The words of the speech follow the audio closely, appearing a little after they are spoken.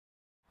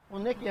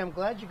Nikki, I'm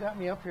glad you got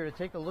me up here to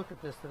take a look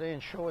at this today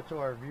and show it to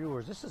our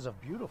viewers. This is a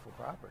beautiful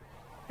property.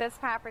 This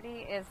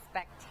property is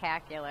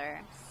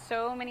spectacular.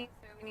 So many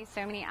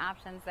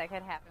options that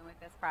could happen with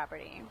this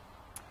property.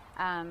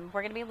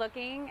 We're going to be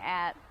looking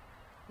at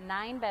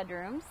 9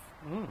 bedrooms,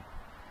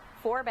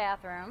 4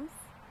 bathrooms,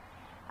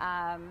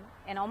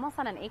 and almost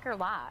on an acre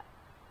lot.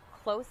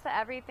 Close to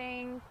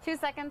everything, 2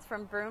 seconds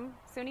from Broome,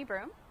 SUNY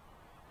Broome.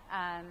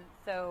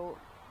 So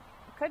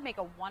could make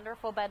a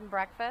wonderful bed and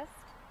breakfast.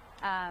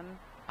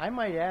 I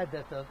might add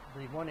that the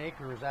 1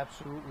 acre is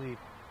absolutely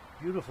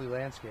beautifully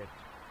landscaped.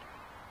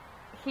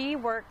 He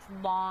worked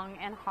long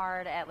and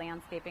hard at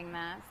landscaping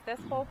this. This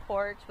whole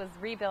porch was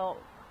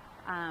rebuilt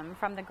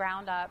from the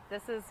ground up.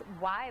 This is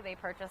why they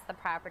purchased the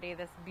property,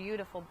 this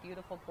beautiful,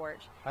 beautiful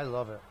porch. I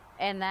love it.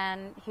 And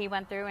then he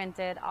went through and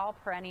did all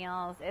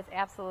perennials. It's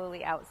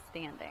absolutely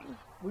outstanding.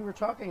 We were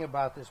talking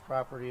about this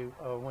property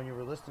when you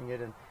were listing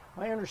it, and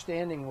my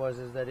understanding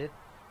is that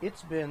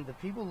it's been, the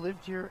people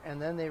lived here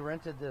and then they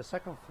rented the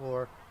second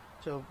floor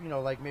to,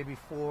 like maybe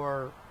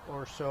 4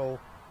 or so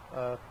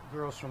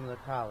girls from the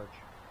college.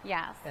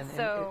 Yes. And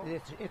so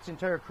its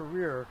entire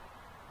career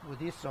with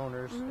these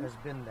owners has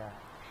been that.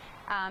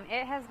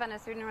 It has been a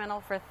student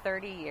rental for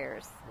 30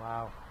 years.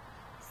 Wow.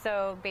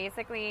 So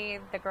basically,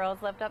 the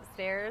girls lived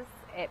upstairs,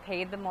 it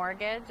paid the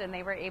mortgage, and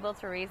they were able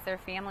to raise their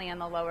family in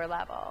the lower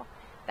level.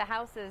 The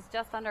house is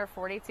just under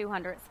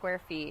 4,200 square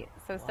feet,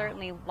 so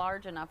certainly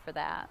large enough for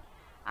that.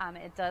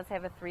 It does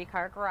have a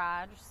 3-car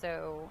garage,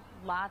 so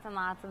lots and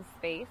lots of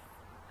space.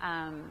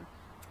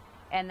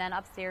 And then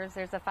upstairs,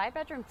 there's a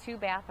 5-bedroom,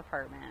 2-bath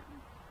apartment.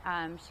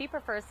 She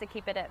prefers to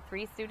keep it at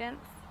 3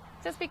 students,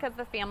 just because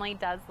the family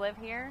does live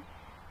here.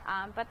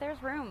 But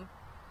there's room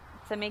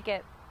to make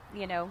it,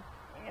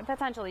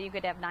 potentially you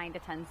could have 9 to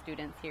 10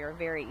 students here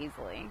very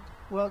easily.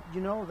 Well,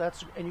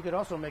 and you could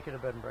also make it a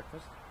bed and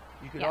breakfast.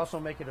 You could also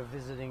make it a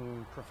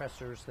visiting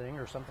professor's thing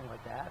or something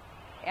like that.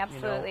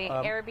 Absolutely.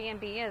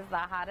 Airbnb is the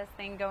hottest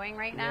thing going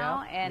right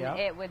now, and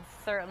it would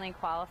certainly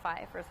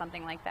qualify for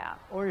something like that.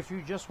 Or if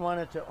you just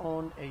wanted to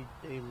own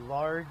a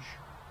large,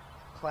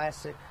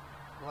 classic,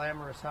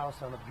 glamorous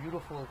house on a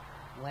beautiful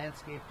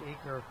landscaped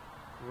acre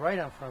right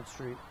on Front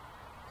Street,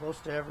 close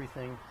to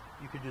everything,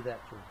 you could do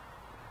that too.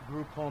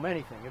 Group home,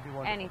 anything. It'd be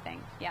wonderful.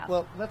 Anything, yeah.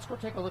 Well, let's go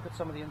take a look at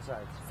some of the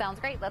insides. Sounds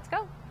great. Let's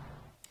go.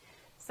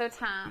 So,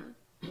 Tom,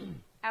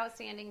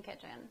 outstanding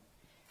kitchen.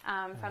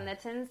 From the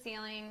tin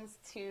ceilings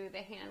to the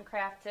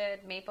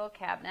handcrafted maple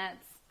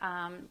cabinets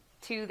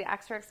to the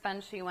extra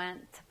expense she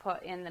went to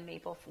put in the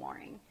maple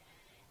flooring.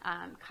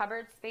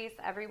 Cupboard space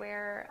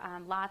everywhere,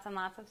 lots and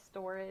lots of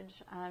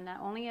storage. Not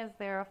only is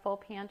there a full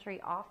pantry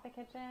off the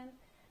kitchen,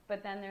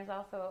 but then there's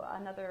also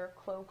another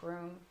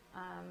cloakroom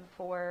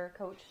for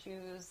coach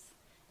shoes,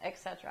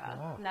 etc.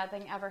 Wow.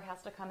 Nothing ever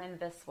has to come in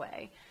this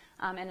way.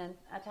 And then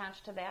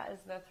attached to that is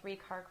the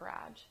 3-car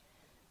garage.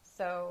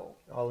 So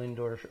all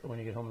indoors when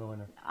you get home in the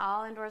winter.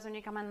 All indoors when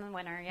you come in the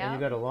winter, yeah. And you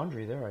got a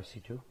laundry there, I see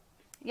too.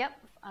 Yep,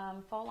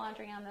 full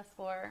laundry on this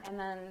floor. And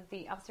then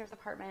the upstairs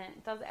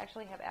apartment does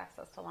actually have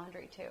access to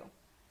laundry too.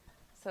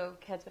 So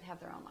kids would have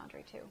their own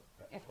laundry too,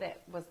 if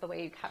that was the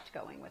way you kept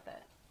going with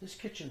it. This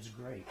kitchen's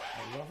great.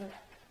 I love it.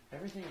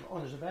 Everything. Oh,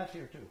 there's a bath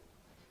here too.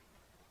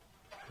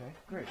 Okay,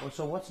 great. Well,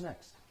 so what's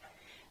next?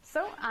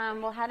 So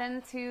we'll head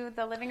into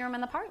the living room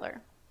and the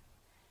parlor.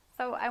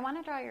 So I want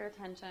to draw your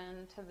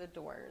attention to the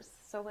doors.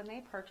 So when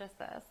they purchased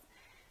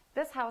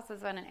this house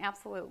has been an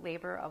absolute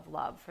labor of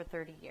love for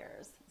 30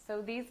 years.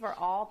 So these were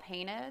all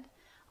painted.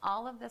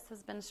 All of this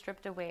has been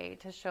stripped away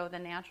to show the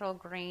natural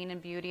grain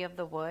and beauty of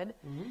the wood.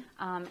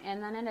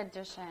 And then in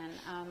addition,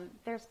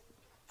 there's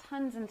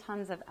tons and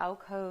tons of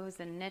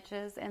alcoves and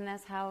niches in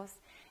this house.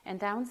 And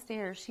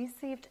downstairs, she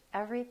saved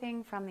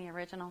everything from the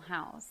original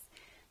house.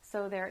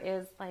 So there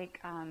is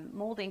like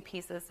molding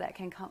pieces that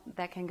can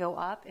go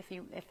up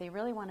if they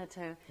really wanted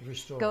to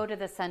go to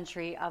the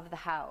century of the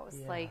house.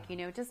 Yeah.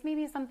 Like, just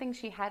maybe something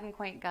she hadn't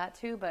quite got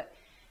to, but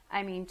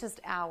I mean, just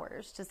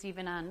hours, just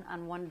even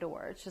on one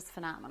door. It's just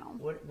phenomenal.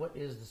 What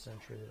is the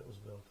century that it was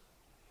built?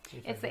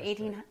 It's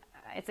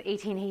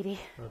 1880.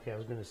 Okay, I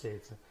was going to say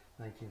it's the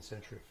 19th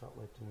century. It felt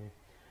like to me.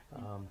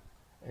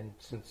 And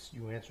since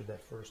you answered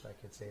that first, I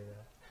could say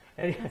that.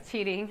 Anyway, it's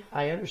cheating.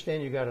 I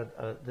understand you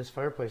got this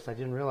fireplace. I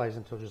didn't realize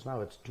until just now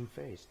it's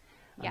 2-faced.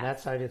 Yes. On that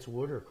side, it's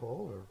wood or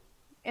coal, or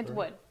it's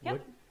wood. Yep.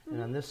 Wood.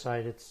 And on this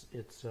side, it's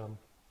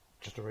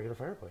just a regular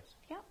fireplace.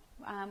 Yep.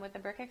 With the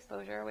brick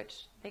exposure,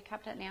 which they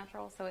kept it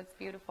natural, so it's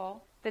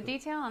beautiful. The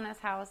detail on this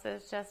house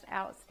is just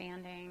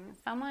outstanding.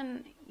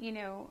 Someone,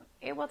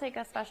 it will take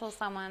a special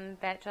someone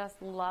that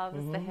just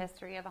loves the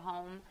history of a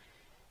home,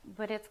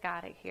 but it's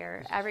got it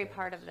here. Every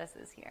part of this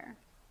is here.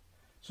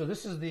 So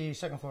this is the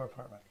second floor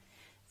apartment.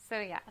 So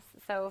yes,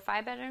 5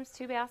 bedrooms,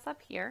 2 baths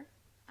up here.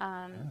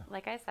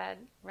 Like I said,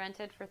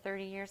 rented for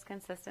 30 years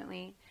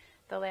consistently.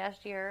 The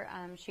last year,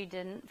 she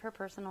didn't, for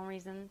personal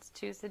reasons,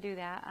 choose to do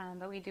that,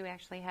 but we do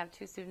actually have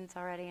 2 students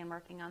already and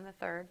working on the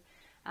 3rd.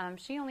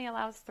 She only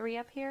allows 3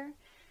 up here.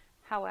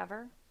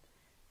 However,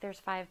 there's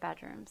 5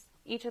 bedrooms.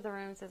 Each of the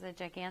rooms is a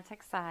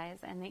gigantic size,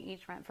 and they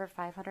each rent for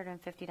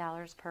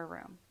 $550 per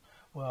room.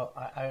 Well,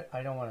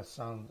 I don't want to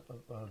sound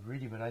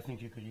greedy, but I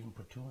think you could even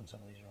put 2 in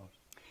some of these rooms.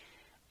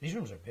 These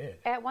rooms are big.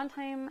 At one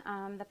time,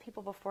 the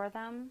people before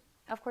them,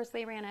 of course,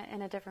 they ran it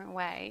in a different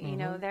way. You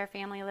know, their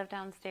family lived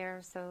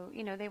downstairs, so,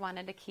 you know, they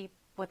wanted to keep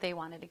what they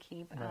wanted to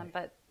keep. Right.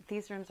 But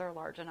these rooms are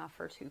large enough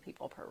for 2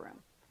 people per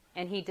room.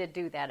 And he did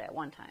do that at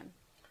one time.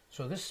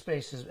 So this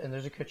space is, and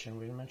there's a kitchen.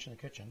 We didn't mention the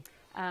kitchen.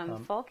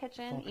 Full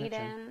kitchen,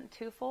 eat-in,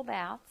 2 full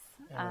baths.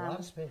 And a lot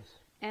of space.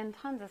 And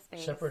tons of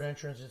space. Separate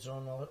entrance, its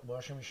own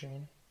washing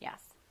machine.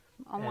 Yes.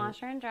 Own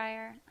washer and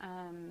dryer.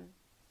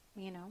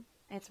 You know,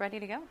 it's ready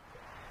to go.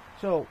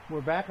 So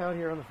we're back out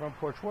here on the front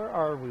porch. Where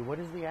are we? What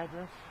is the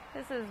address?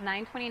 This is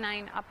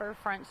 929 Upper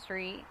Front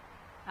Street.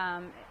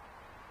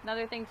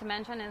 Another thing to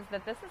mention is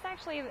that this is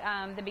actually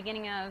the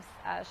beginning of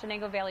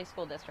Shenango Valley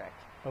School District.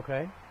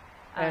 Okay.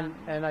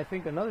 And I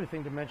think another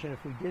thing to mention,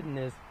 if we didn't,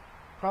 is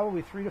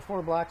probably 3 to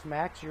 4 blocks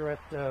max, you're at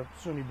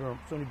SUNY Broome,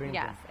 SUNY Binghamton.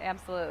 Yes,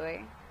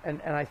 absolutely.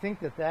 And I think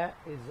that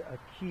is a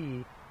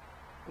key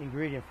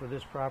ingredient for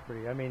this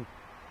property. I mean,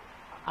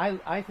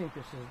 I think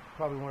this is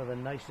probably one of the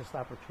nicest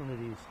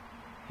opportunities,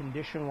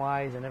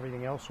 condition-wise and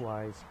everything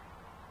else-wise.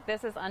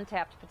 This is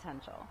untapped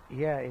potential.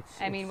 Yeah,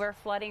 I mean, we're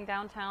flooding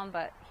downtown,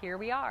 but here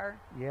we are.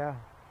 Yeah.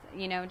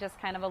 You know, just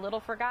kind of a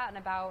little forgotten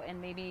about, and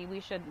maybe we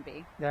shouldn't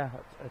be. Yeah,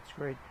 that's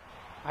great.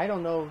 I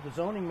don't know, the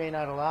zoning may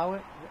not allow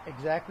it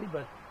exactly,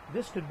 but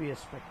this could be a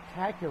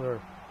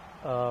spectacular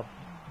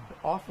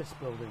office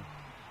building,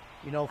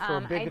 you know, for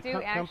a big company. I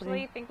do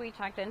actually think we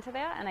checked into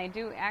that, and I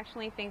do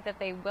actually think that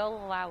they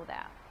will allow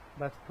that.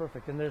 That's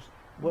perfect. And there's,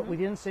 what we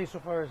didn't say so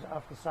far is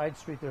off the side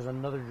street, there's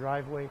another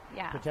driveway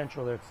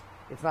potential there.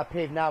 It's not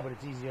paved now, but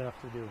it's easy enough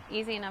to do.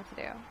 Easy enough to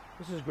do.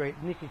 This is great.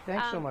 Nikki,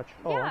 thanks so much.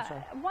 Oh, yeah, I'm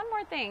sorry. one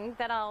more thing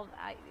that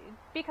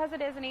because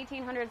it is an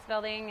 1800s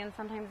building and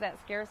sometimes that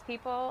scares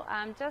people,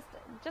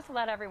 just to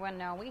let everyone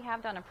know, we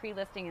have done a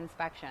pre-listing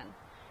inspection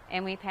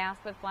and we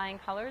passed with flying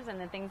colors,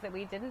 and the things that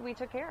we didn't, we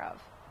took care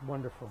of.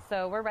 Wonderful.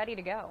 So we're ready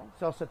to go.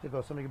 It's all set to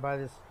go. Somebody can buy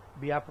this,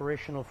 be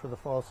operational for the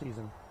fall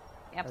season.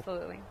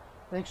 Absolutely.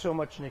 Thanks so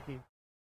much, Nikki.